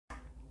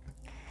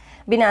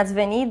Bine ați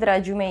venit,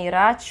 dragii mei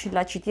raci,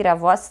 la citirea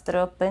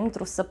voastră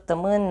pentru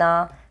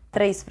săptămâna 13-19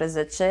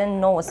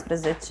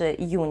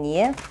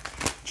 iunie.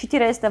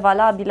 Citirea este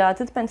valabilă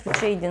atât pentru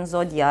cei din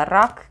zodia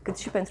RAC, cât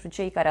și pentru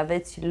cei care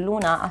aveți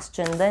luna,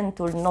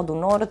 ascendentul, nodul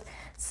nord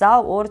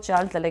sau orice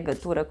altă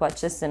legătură cu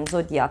acest semn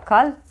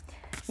zodiacal.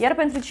 Iar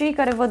pentru cei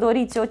care vă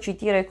doriți o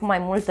citire cu mai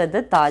multe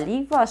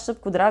detalii, vă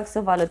aștept cu drag să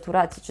vă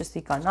alăturați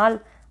acestui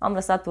canal. Am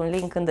lăsat un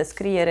link în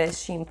descriere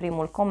și în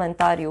primul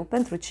comentariu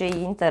pentru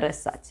cei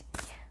interesați.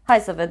 Hai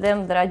să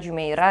vedem, dragii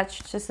mei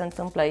raci, ce se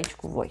întâmplă aici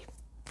cu voi.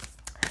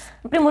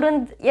 În primul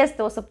rând,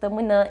 este o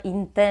săptămână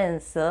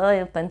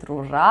intensă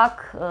pentru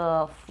RAC,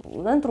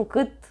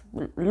 întrucât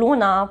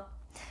luna,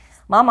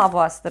 mama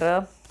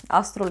voastră,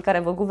 astrul care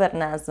vă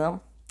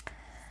guvernează,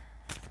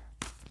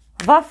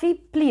 va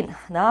fi plin,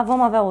 da?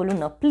 Vom avea o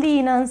lună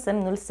plină în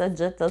semnul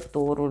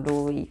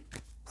Săgetătorului.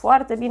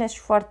 Foarte bine și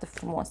foarte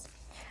frumos.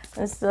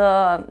 Însă,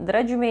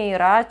 dragii mei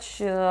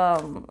raci,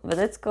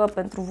 vedeți că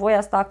pentru voi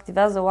asta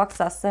activează o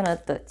axă a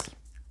sănătății.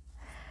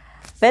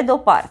 Pe de-o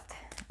parte,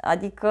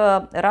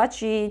 adică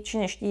racii,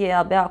 cine știe,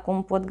 abia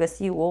acum pot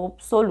găsi o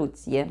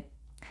soluție.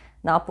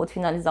 Da, pot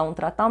finaliza un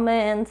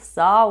tratament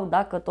sau,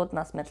 dacă tot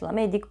n-ați mers la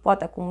medic,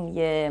 poate acum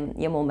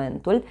e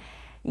momentul.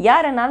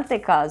 Iar în alte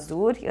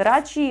cazuri,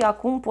 racii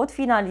acum pot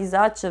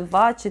finaliza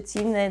ceva ce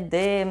ține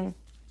de,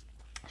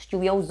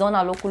 știu eu,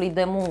 zona locului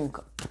de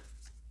muncă.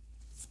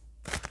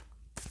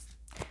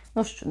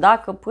 Nu știu,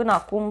 dacă până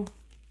acum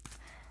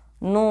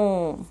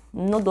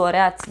nu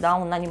doreați, da,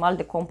 un animal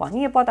de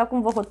companie, poate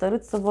acum vă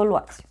hotărâți să vă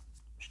luați.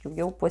 Știu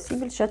eu,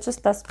 posibil și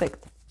acest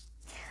aspect.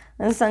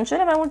 Însă în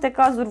cele mai multe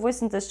cazuri voi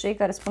sunteți cei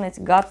care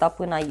spuneți gata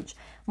până aici.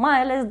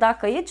 Mai ales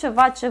dacă e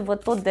ceva ce vă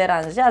tot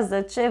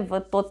deranjează, ce vă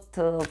tot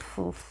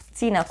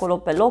ține acolo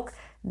pe loc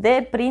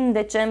de prin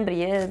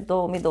decembrie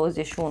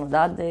 2021,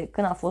 da? De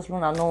când a fost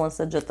luna nouă în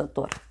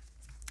Săgetător.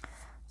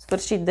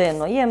 Sfârșit de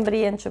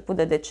noiembrie, început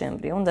de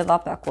decembrie, undeva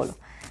pe acolo.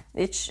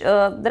 Deci,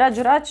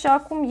 dragi raci,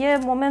 acum e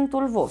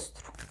momentul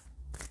vostru.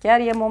 Chiar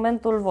e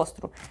momentul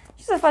vostru.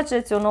 Și să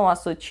faceți o nouă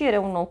asociere,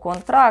 un nou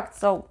contract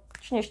sau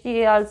cine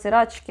știe, alți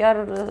raci, chiar,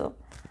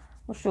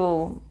 nu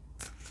știu,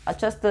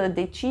 această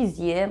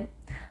decizie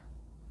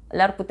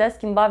le-ar putea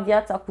schimba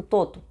viața cu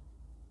totul.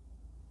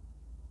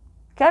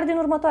 Chiar din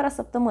următoarea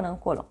săptămână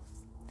încolo.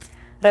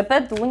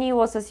 Repet, unii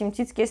o să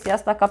simțiți chestia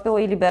asta ca pe o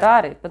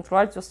eliberare, pentru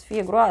alții o să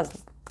fie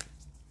groaznic.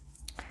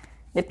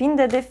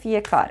 Depinde de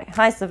fiecare.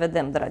 Hai să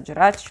vedem, dragi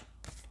raci.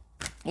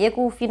 E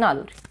cu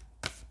finaluri.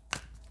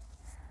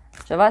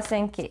 Ceva se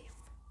încheie.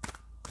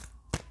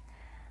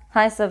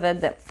 Hai să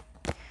vedem.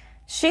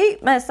 Și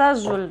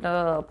mesajul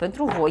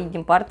pentru voi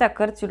din partea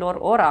cărților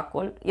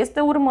Oracol este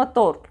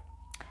următorul.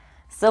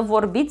 Să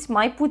vorbiți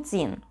mai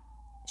puțin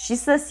și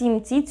să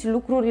simțiți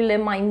lucrurile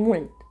mai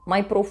mult,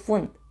 mai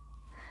profund.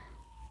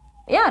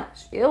 Iar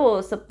e o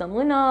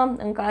săptămână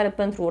în care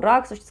pentru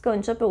RAC să știți că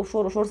începe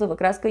ușor să vă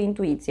crească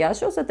intuiția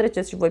și o să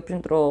treceți și voi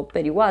printr-o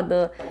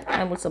perioadă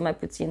mai mult sau mai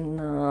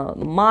puțin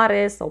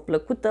mare sau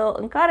plăcută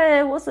în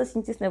care o să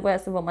simțiți nevoia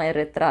să vă mai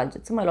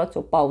retrageți, să mai luați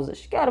o pauză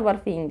și chiar v-ar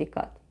fi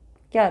indicat.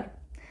 Chiar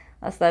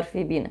asta ar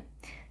fi bine.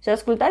 Și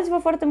ascultați-vă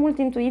foarte mult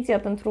intuiția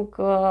pentru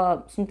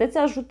că sunteți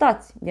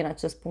ajutați din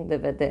acest punct de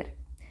vedere.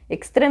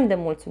 Extrem de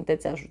mult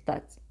sunteți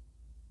ajutați.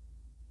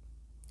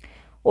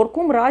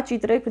 Oricum, racii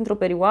trec printr-o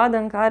perioadă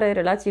în care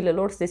relațiile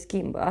lor se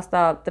schimbă.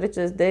 Asta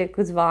treceți de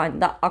câțiva ani.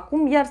 Da,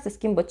 acum iar se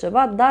schimbă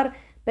ceva, dar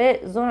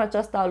pe zona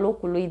aceasta a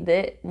locului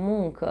de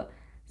muncă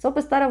sau pe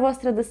starea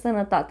voastră de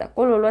sănătate.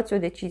 Acolo luați o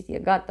decizie.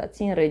 Gata,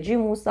 țin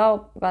regimul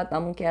sau gata,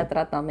 am încheiat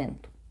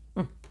tratamentul.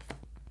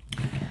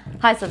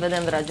 Hai să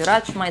vedem, dragi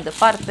raci, mai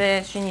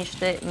departe și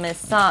niște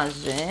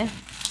mesaje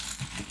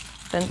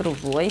pentru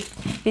voi.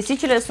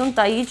 Pisicile sunt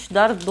aici,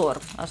 dar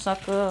dorm, așa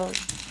că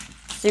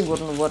sigur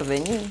nu vor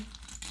veni.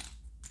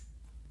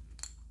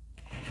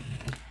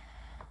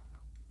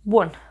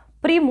 Bun,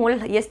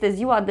 primul este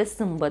ziua de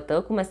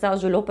sâmbătă cu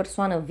mesajul o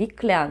persoană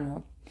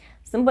vicleană.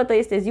 Sâmbătă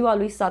este ziua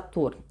lui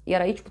Saturn,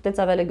 iar aici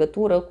puteți avea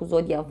legătură cu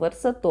zodia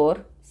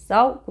Vărsător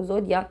sau cu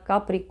zodia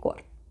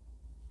Capricorn.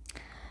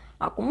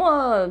 Acum,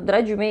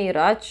 dragii mei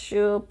raci,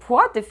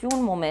 poate fi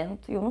un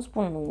moment, eu nu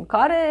spun nu, în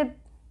care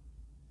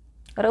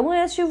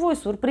rămâneți și voi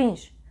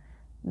surprinși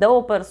de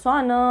o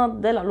persoană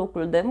de la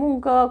locul de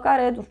muncă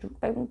care, nu știu,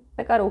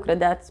 pe care o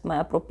credeați mai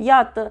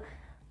apropiată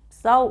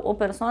sau o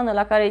persoană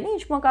la care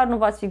nici măcar nu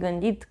v-ați fi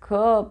gândit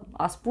că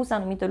a spus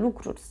anumite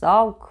lucruri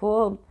sau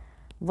că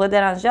vă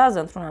deranjează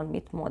într-un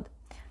anumit mod.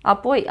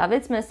 Apoi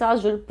aveți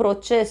mesajul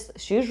proces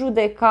și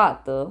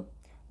judecată,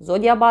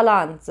 zodia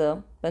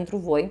balanță pentru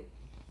voi.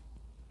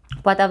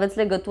 Poate aveți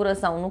legătură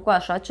sau nu cu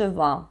așa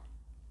ceva.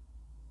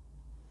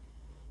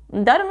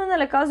 Dar în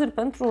unele cazuri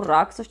pentru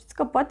RAC să știți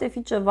că poate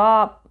fi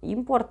ceva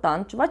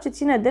important, ceva ce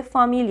ține de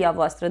familia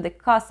voastră, de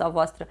casa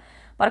voastră.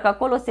 Parcă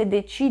acolo se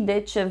decide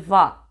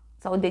ceva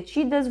sau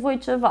decideți voi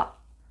ceva.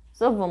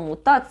 Să vă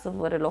mutați, să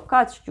vă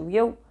relocați, știu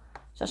eu,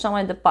 și așa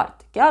mai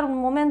departe. Chiar un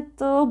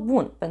moment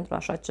bun pentru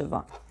așa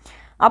ceva.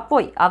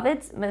 Apoi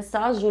aveți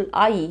mesajul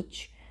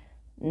aici,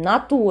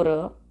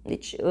 natură,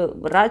 Deci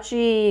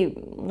racii,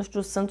 nu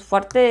știu, sunt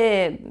foarte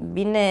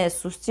bine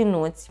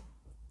susținuți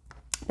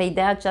pe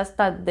ideea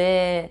aceasta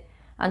de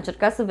a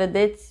încerca să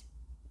vedeți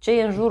ce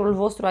e în jurul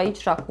vostru aici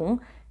și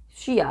acum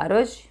și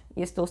iarăși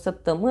este o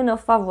săptămână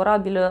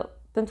favorabilă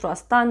pentru a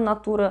sta în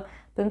natură,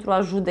 pentru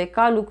a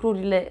judeca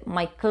lucrurile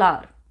mai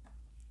clar.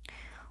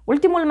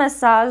 Ultimul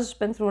mesaj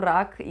pentru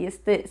RAC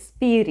este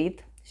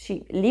spirit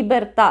și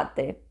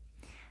libertate.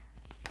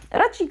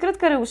 Racii cred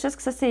că reușesc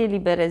să se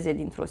elibereze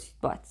dintr-o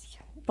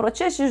situație.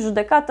 Proces și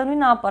judecată nu e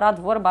neapărat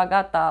vorba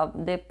gata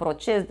de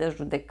proces, de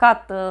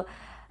judecată,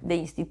 de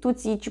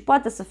instituții, ci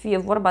poate să fie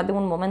vorba de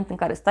un moment în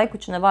care stai cu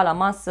cineva la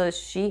masă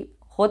și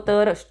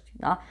hotărăști,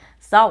 da?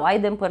 Sau ai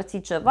de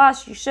împărțit ceva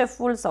și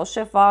șeful sau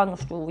șefa, nu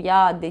știu,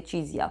 ia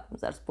decizia, cum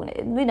s-ar spune.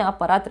 Nu e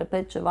neapărat,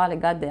 repet, ceva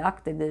legat de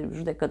acte de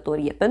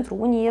judecătorie. Pentru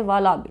unii e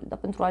valabil, dar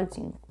pentru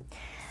alții nu.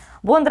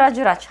 Bun,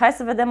 dragi raci, hai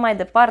să vedem mai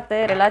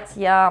departe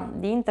relația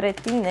dintre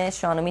tine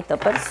și o anumită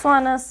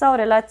persoană sau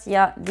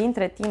relația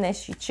dintre tine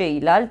și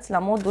ceilalți, la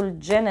modul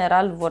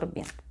general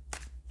vorbind.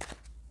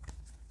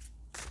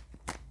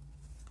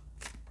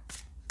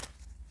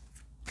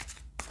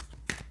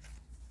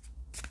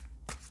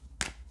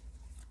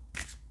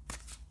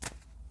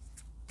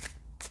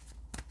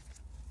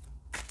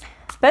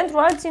 Pentru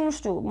alții, nu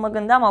știu, mă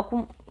gândeam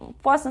acum,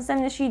 poate să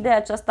însemne și ideea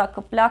aceasta că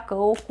pleacă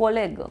o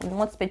colegă, în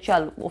mod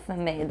special o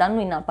femeie, dar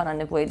nu-i neapărat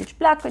nevoie. Deci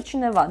pleacă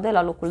cineva de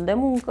la locul de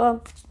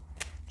muncă,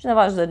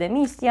 cineva își dă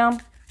demisia,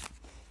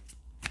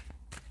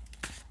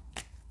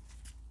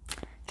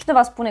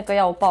 cineva spune că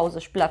ia o pauză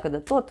și pleacă de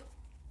tot.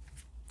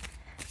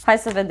 Hai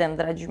să vedem,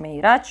 dragii mei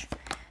raci,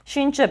 și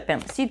începem.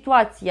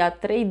 Situația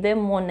 3 de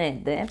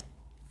monede.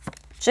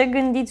 Ce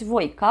gândiți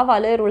voi?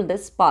 Cavalerul de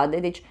spade,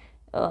 deci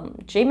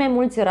cei mai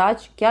mulți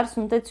raci chiar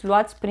sunteți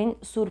luați prin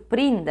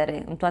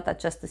surprindere în toată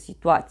această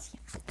situație.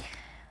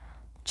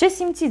 Ce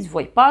simțiți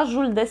voi?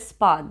 Pajul de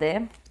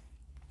spade,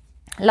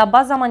 la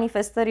baza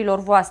manifestărilor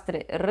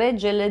voastre,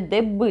 regele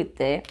de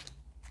bâte,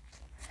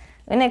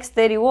 în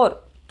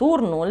exterior,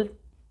 turnul,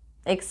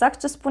 exact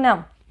ce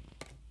spuneam.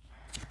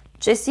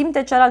 Ce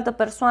simte cealaltă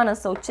persoană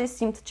sau ce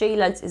simt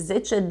ceilalți,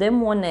 10 de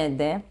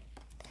monede,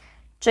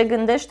 ce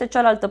gândește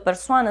cealaltă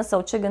persoană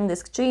sau ce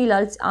gândesc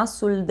ceilalți,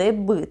 asul de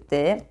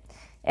bâte,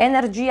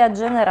 energia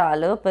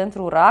generală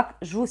pentru RAC,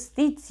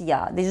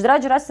 justiția. Deci,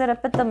 dragi raci, se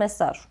repetă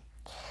mesajul.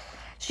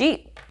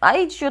 Și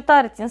aici eu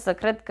tare țin să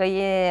cred că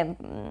e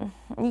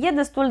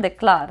destul de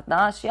clar,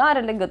 da? Și are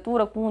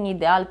legătură cu un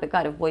ideal pe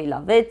care voi îl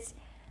aveți,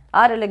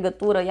 are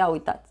legătură, ia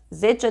uitați,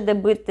 10 de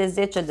bâte,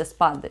 10 de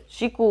spade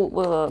și cu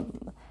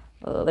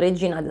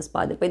regina de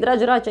spade. Păi,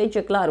 dragi raci, aici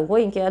e clar,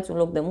 voi încheiați un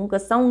loc de muncă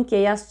sau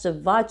încheiați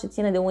ceva ce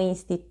ține de o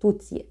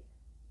instituție.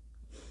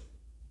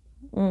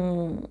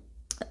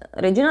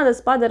 Regina de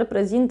spade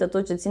reprezintă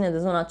tot ce ține de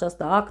zona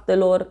aceasta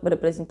actelor,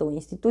 reprezintă o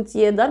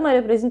instituție, dar mai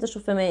reprezintă și o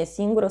femeie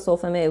singură sau o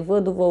femeie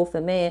văduvă, o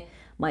femeie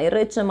mai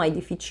rece, mai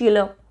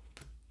dificilă.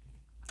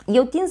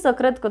 Eu tind să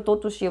cred că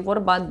totuși e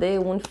vorba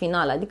de un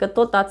final, adică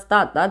tot ați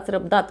stat, ați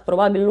răbdat,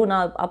 probabil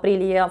luna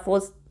aprilie a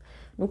fost,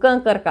 nu că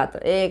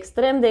încărcată, e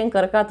extrem de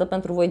încărcată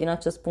pentru voi din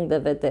acest punct de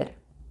vedere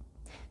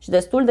și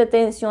destul de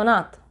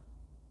tensionată.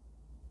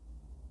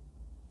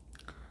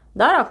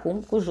 Dar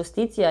acum, cu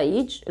justiția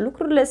aici,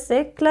 lucrurile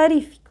se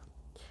clarifică.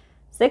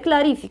 Se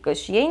clarifică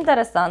și e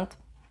interesant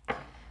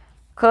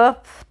că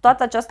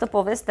toată această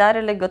poveste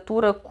are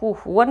legătură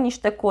cu ori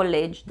niște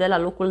colegi de la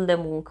locul de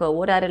muncă,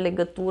 ori are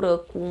legătură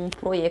cu un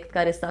proiect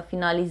care s-a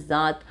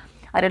finalizat,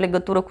 are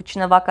legătură cu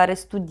cineva care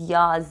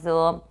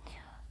studiază,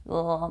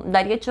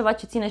 dar e ceva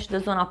ce ține și de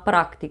zona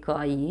practică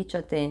aici,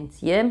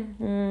 atenție.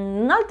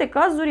 În alte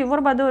cazuri e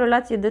vorba de o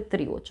relație de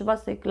trio, ceva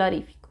se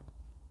clarifică.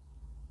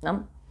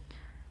 Da?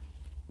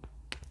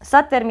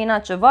 S-a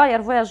terminat ceva, iar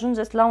voi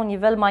ajungeți la un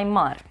nivel mai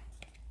mare.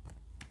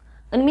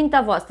 În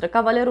mintea voastră,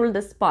 cavalerul de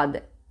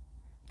spade.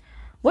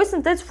 Voi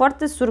sunteți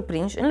foarte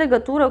surprinși în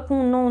legătură cu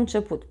un nou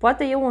început.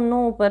 Poate e o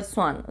nouă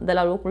persoană de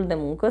la locul de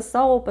muncă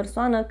sau o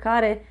persoană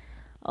care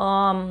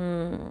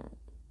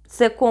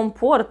se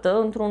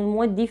comportă într-un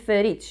mod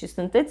diferit și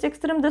sunteți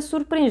extrem de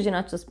surprinși din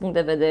acest punct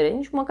de vedere.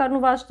 Nici măcar nu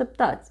vă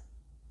așteptați.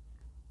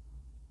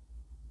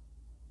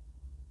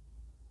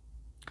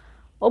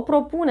 O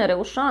propunere,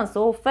 o șansă,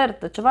 o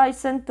ofertă, ceva îi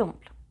se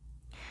întâmplă.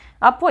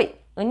 Apoi,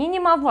 în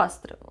inima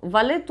voastră,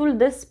 valetul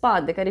de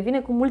spade, care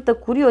vine cu multă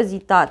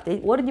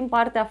curiozitate, ori din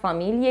partea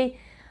familiei,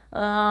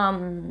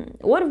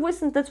 ori voi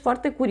sunteți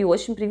foarte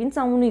curioși în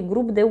privința unui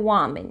grup de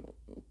oameni.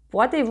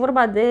 Poate e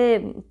vorba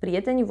de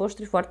prietenii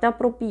voștri foarte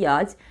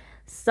apropiați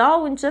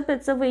sau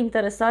începeți să vă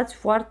interesați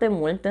foarte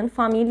mult în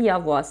familia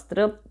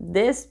voastră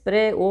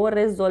despre o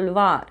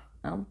rezolvare.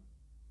 Da?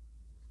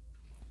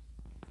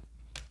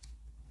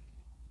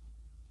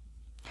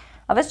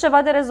 Aveți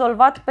ceva de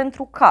rezolvat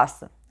pentru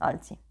casă,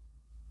 alții.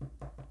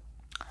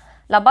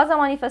 La baza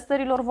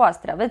manifestărilor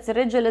voastre aveți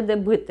regele de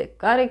bâte,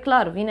 care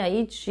clar vine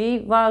aici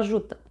și vă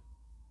ajută.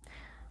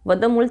 Vă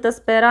dă multă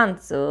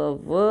speranță,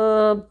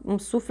 vă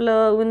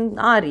suflă în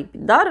aripi,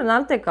 dar în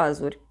alte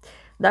cazuri,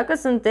 dacă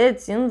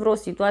sunteți în vreo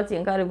situație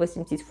în care vă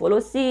simțiți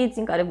folosiți,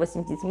 în care vă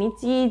simțiți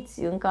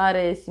mițiți, în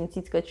care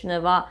simțiți că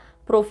cineva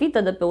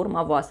profită de pe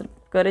urma voastră.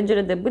 Că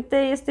regele de bâte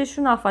este și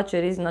un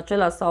afacerism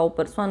acela sau o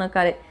persoană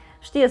care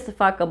știe să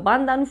facă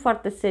bani, dar nu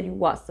foarte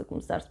serioasă, cum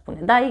s-ar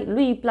spune. Dar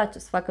lui îi place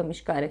să facă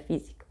mișcare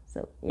fizică,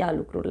 să ia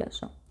lucrurile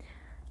așa.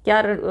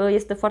 Chiar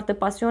este foarte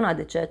pasionat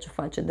de ceea ce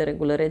face de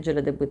regulă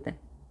regele de bâte.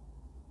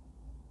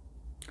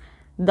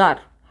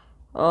 Dar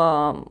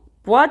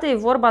poate e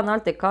vorba în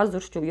alte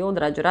cazuri, știu eu,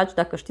 dragi raci,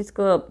 dacă știți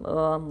că,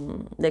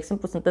 de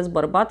exemplu, sunteți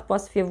bărbat,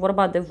 poate să fie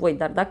vorba de voi,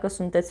 dar dacă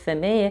sunteți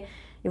femeie,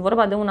 e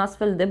vorba de un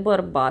astfel de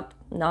bărbat,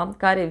 da?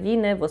 Care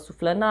vine, vă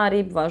suflă în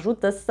aripi, vă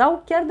ajută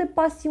sau chiar de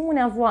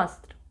pasiunea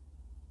voastră.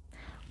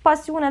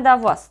 Pasiunea de-a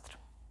voastră.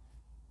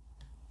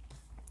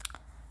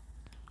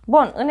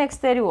 Bun, în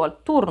exterior,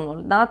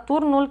 turnul, da?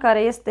 Turnul care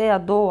este a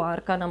doua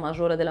arcana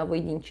majoră de la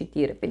voi din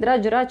citire. Păi,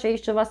 dragi raci,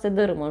 aici ceva se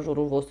dărâmă în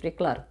jurul vostru, e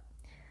clar.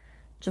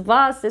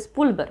 Ceva se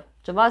spulberă,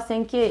 ceva se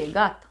încheie,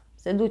 gata,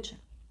 se duce.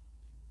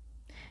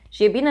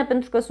 Și e bine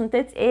pentru că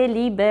sunteți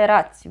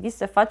eliberați, vi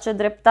se face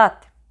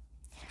dreptate.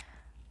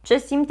 Ce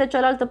simte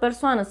cealaltă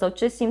persoană sau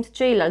ce simt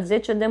ceilalți,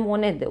 10 de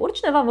monede. Ori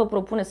cineva vă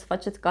propune să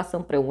faceți casă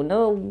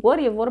împreună,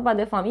 ori e vorba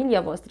de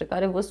familia voastră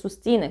care vă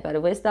susține, care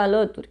vă este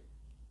alături.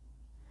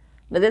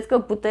 Vedeți că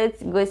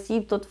puteți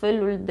găsi tot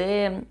felul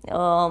de,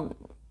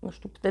 nu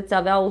știu, puteți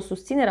avea o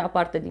susținere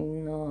aparte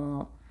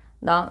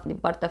din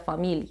partea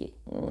familiei,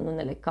 în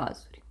unele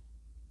cazuri.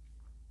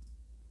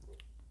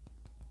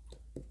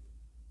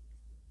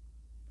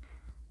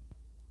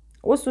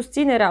 O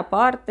susținere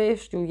aparte,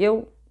 știu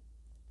eu,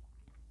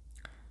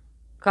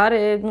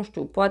 care, nu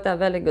știu, poate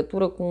avea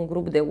legătură cu un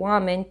grup de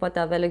oameni, poate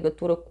avea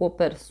legătură cu o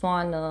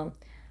persoană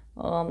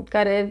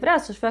care vrea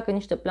să-și facă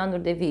niște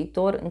planuri de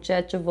viitor în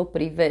ceea ce vă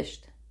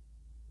privește.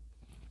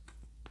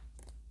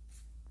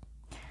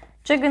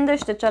 Ce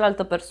gândește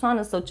cealaltă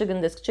persoană sau ce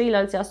gândesc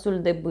ceilalți,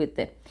 asul de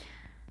bâte.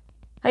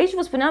 Aici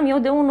vă spuneam eu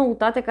de o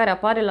noutate care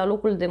apare la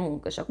locul de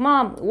muncă și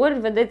acum ori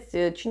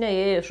vedeți cine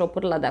e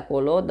șopârla de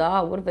acolo,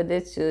 da? Ori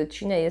vedeți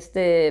cine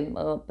este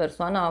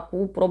persoana cu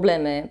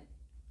probleme,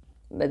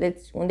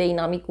 vedeți unde e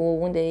inamicul,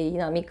 unde e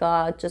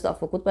inamica, ce s-a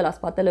făcut pe la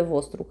spatele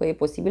vostru, că e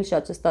posibil și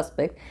acest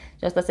aspect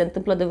și asta se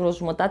întâmplă de vreo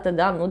jumătate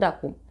de an, nu de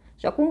acum.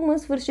 Și acum în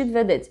sfârșit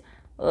vedeți,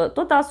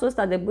 tot asul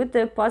ăsta de bâte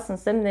poate să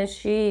însemne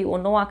și o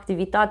nouă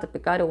activitate pe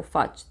care o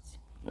faceți,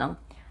 da?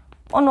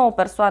 O nouă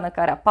persoană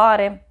care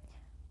apare,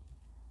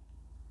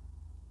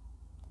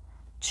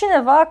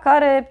 cineva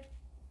care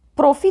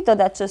profită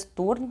de acest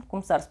turn,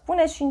 cum s-ar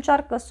spune, și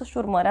încearcă să-și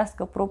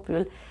urmărească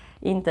propriul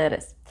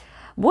interes.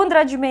 Bun,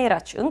 dragii mei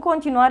raci, în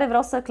continuare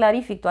vreau să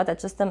clarific toate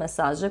aceste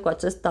mesaje cu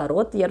acest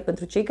tarot, iar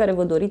pentru cei care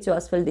vă doriți o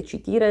astfel de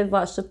citire, vă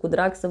aștept cu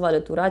drag să vă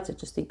alăturați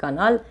acestui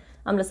canal.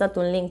 Am lăsat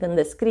un link în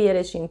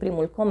descriere și în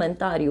primul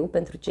comentariu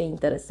pentru cei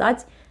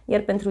interesați,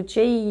 iar pentru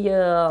cei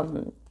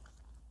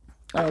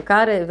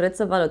care vreți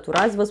să vă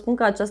alăturați, vă spun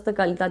că această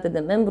calitate de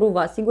membru vă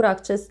asigură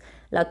acces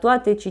la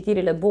toate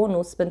citirile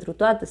bonus pentru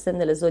toate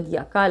semnele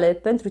zodiacale,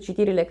 pentru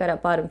citirile care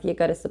apar în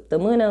fiecare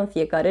săptămână, în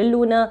fiecare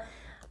lună,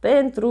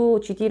 pentru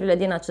citirile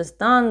din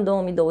acest an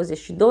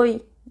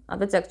 2022.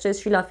 Aveți acces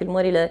și la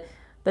filmările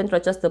pentru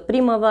această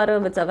primăvară,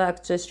 veți avea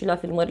acces și la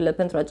filmările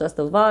pentru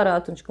această vară,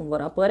 atunci când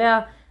vor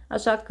apărea,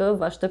 așa că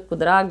vă aștept cu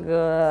drag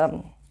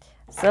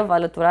să vă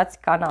alăturați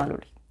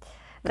canalului.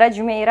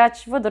 Dragii mei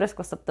raci, vă doresc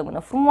o săptămână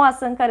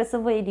frumoasă în care să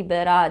vă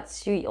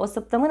eliberați și o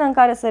săptămână în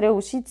care să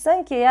reușiți să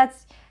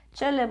încheiați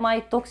cele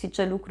mai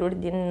toxice lucruri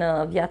din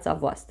viața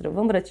voastră. Vă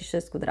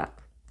îmbrățișez cu drag!